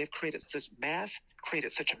point where they've created such a mass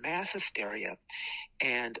hysteria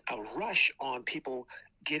and a rush on people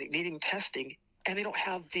needing testing, and they don't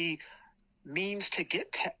have the means to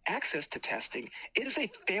get access to testing, it is a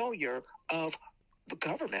failure of the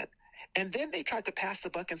government. And then they tried to pass the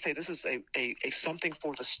buck and say this is a something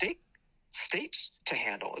for the states to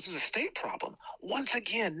handle. This is a state problem. Once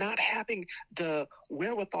again, not having the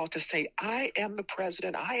wherewithal to say, I am the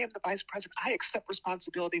president, I am the vice president, I accept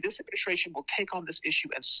responsibility. This administration will take on this issue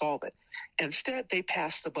and solve it. Instead, they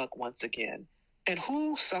pass the buck once again. And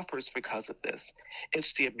who suffers because of this?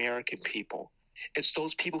 It's the American people. It's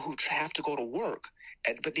those people who have to go to work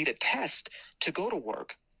but need a test to go to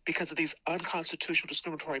work because of these unconstitutional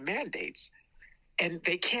discriminatory mandates. And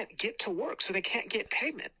they can't get to work, so they can't get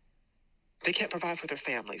payment. They can't provide for their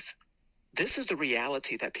families. This is the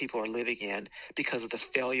reality that people are living in because of the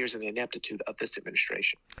failures and the ineptitude of this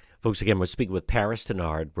administration. Folks, again, we're speaking with Paris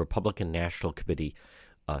Dennard, Republican National Committee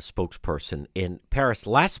spokesperson. In Paris,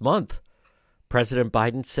 last month, President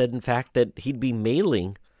Biden said, in fact, that he'd be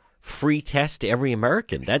mailing free tests to every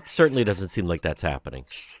American. That certainly doesn't seem like that's happening.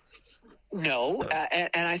 No,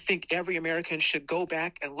 and I think every American should go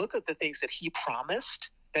back and look at the things that he promised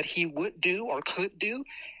that he would do or could do,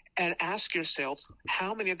 and ask yourselves,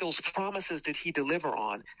 how many of those promises did he deliver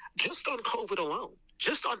on? Just on COVID alone,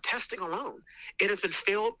 just on testing alone. It has been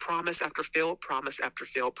failed promise after failed promise after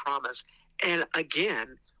failed promise. And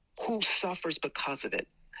again, who suffers because of it?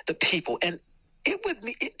 The people. And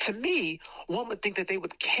to me, one would think that they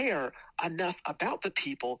would care enough about the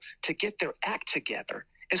people to get their act together,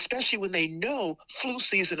 especially when they know flu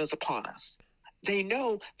season is upon us. They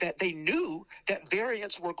knew that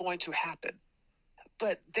variants were going to happen.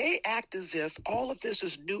 But they act as if all of this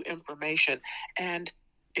is new information. And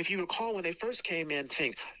if you recall, when they first came in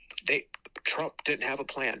saying Trump didn't have a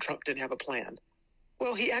plan.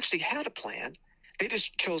 Well, he actually had a plan. They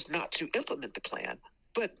just chose not to implement the plan.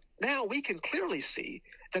 But now we can clearly see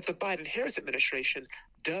that the Biden-Harris administration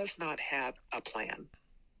does not have a plan.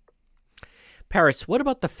 Paris, what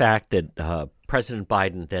about the fact that President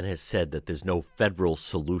Biden then has said that there's no federal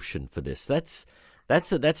solution for this? That's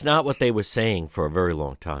not what they were saying for a very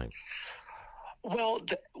long time. Well,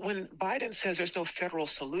 when Biden says there's no federal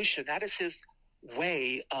solution, that is his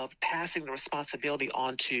way of passing the responsibility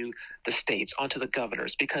onto the states, onto the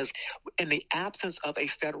governors, because in the absence of a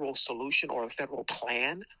federal solution or a federal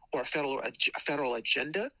plan or a federal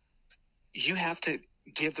agenda, you have to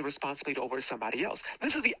give the responsibility over to somebody else.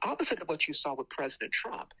 This is the opposite of what you saw with President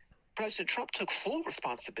Trump. President Trump took full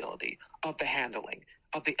responsibility of the handling,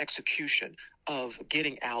 of the execution, of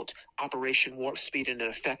getting out Operation Warp Speed in an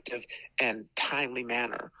effective and timely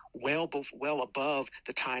manner, well above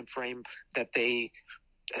the time frame that they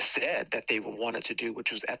said that they wanted to do,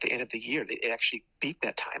 which was at the end of the year. They actually beat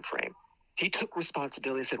that time frame. He took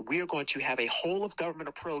responsibility and said, we are going to have a whole of government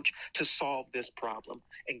approach to solve this problem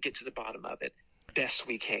and get to the bottom of it best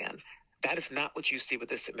we can. That is not what you see with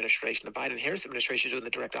this administration. The Biden-Harris administration is doing the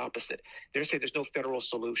direct opposite. They're saying there's no federal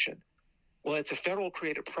solution. Well, it's a federal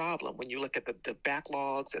created problem when you look at the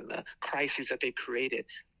backlogs and the crises that they've created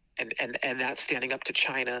and not standing up to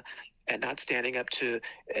China and not standing up to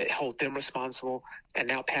hold them responsible and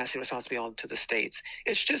now passing responsibility on to the states.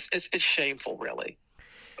 It's shameful, really.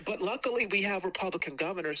 But luckily, we have Republican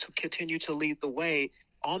governors who continue to lead the way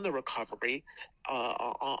on the recovery,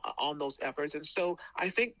 on those efforts. And so I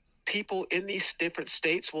think people in these different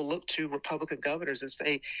states will look to Republican governors and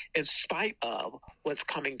say, in spite of what's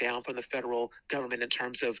coming down from the federal government in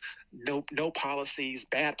terms of no policies,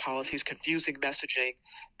 bad policies, confusing messaging,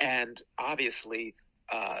 and obviously,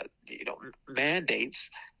 mandates,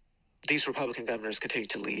 these Republican governors continue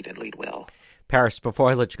to lead and lead well. Paris, before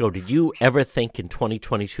I let you go, did you ever think in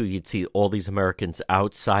 2022 you'd see all these Americans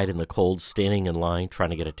outside in the cold, standing in line,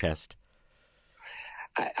 trying to get a test?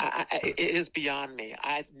 It is beyond me.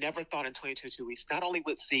 I never thought in 2022 we not only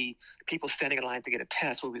would see people standing in line to get a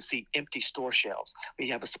test, we would see empty store shelves. We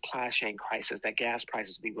have a supply chain crisis, that gas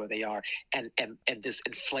prices will be where they are, and this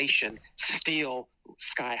inflation still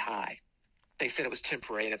sky high. They said it was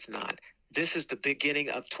temporary, and it's not. This is the beginning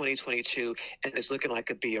of 2022, and it's looking like it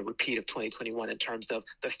could be a repeat of 2021 in terms of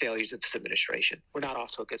the failures of this administration. We're not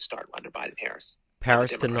off to a good start under Biden-Harris.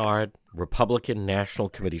 Paris Dennard, Republican National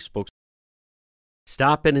Committee spokesperson.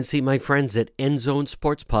 Stop in and see my friends at End Zone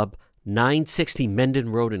Sports Pub, 960 Mendon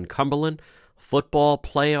Road in Cumberland. Football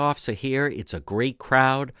playoffs are here. It's a great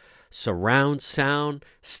crowd. Surround sound.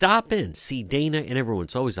 Stop in, see Dana and everyone.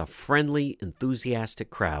 It's always a friendly, enthusiastic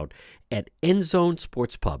crowd at End Zone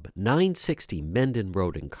Sports Pub, 960 Mendon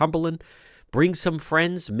Road in Cumberland. Bring some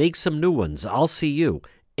friends, make some new ones. I'll see you.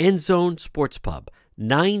 End Zone Sports Pub,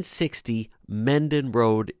 960 Mendon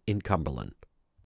Road in Cumberland.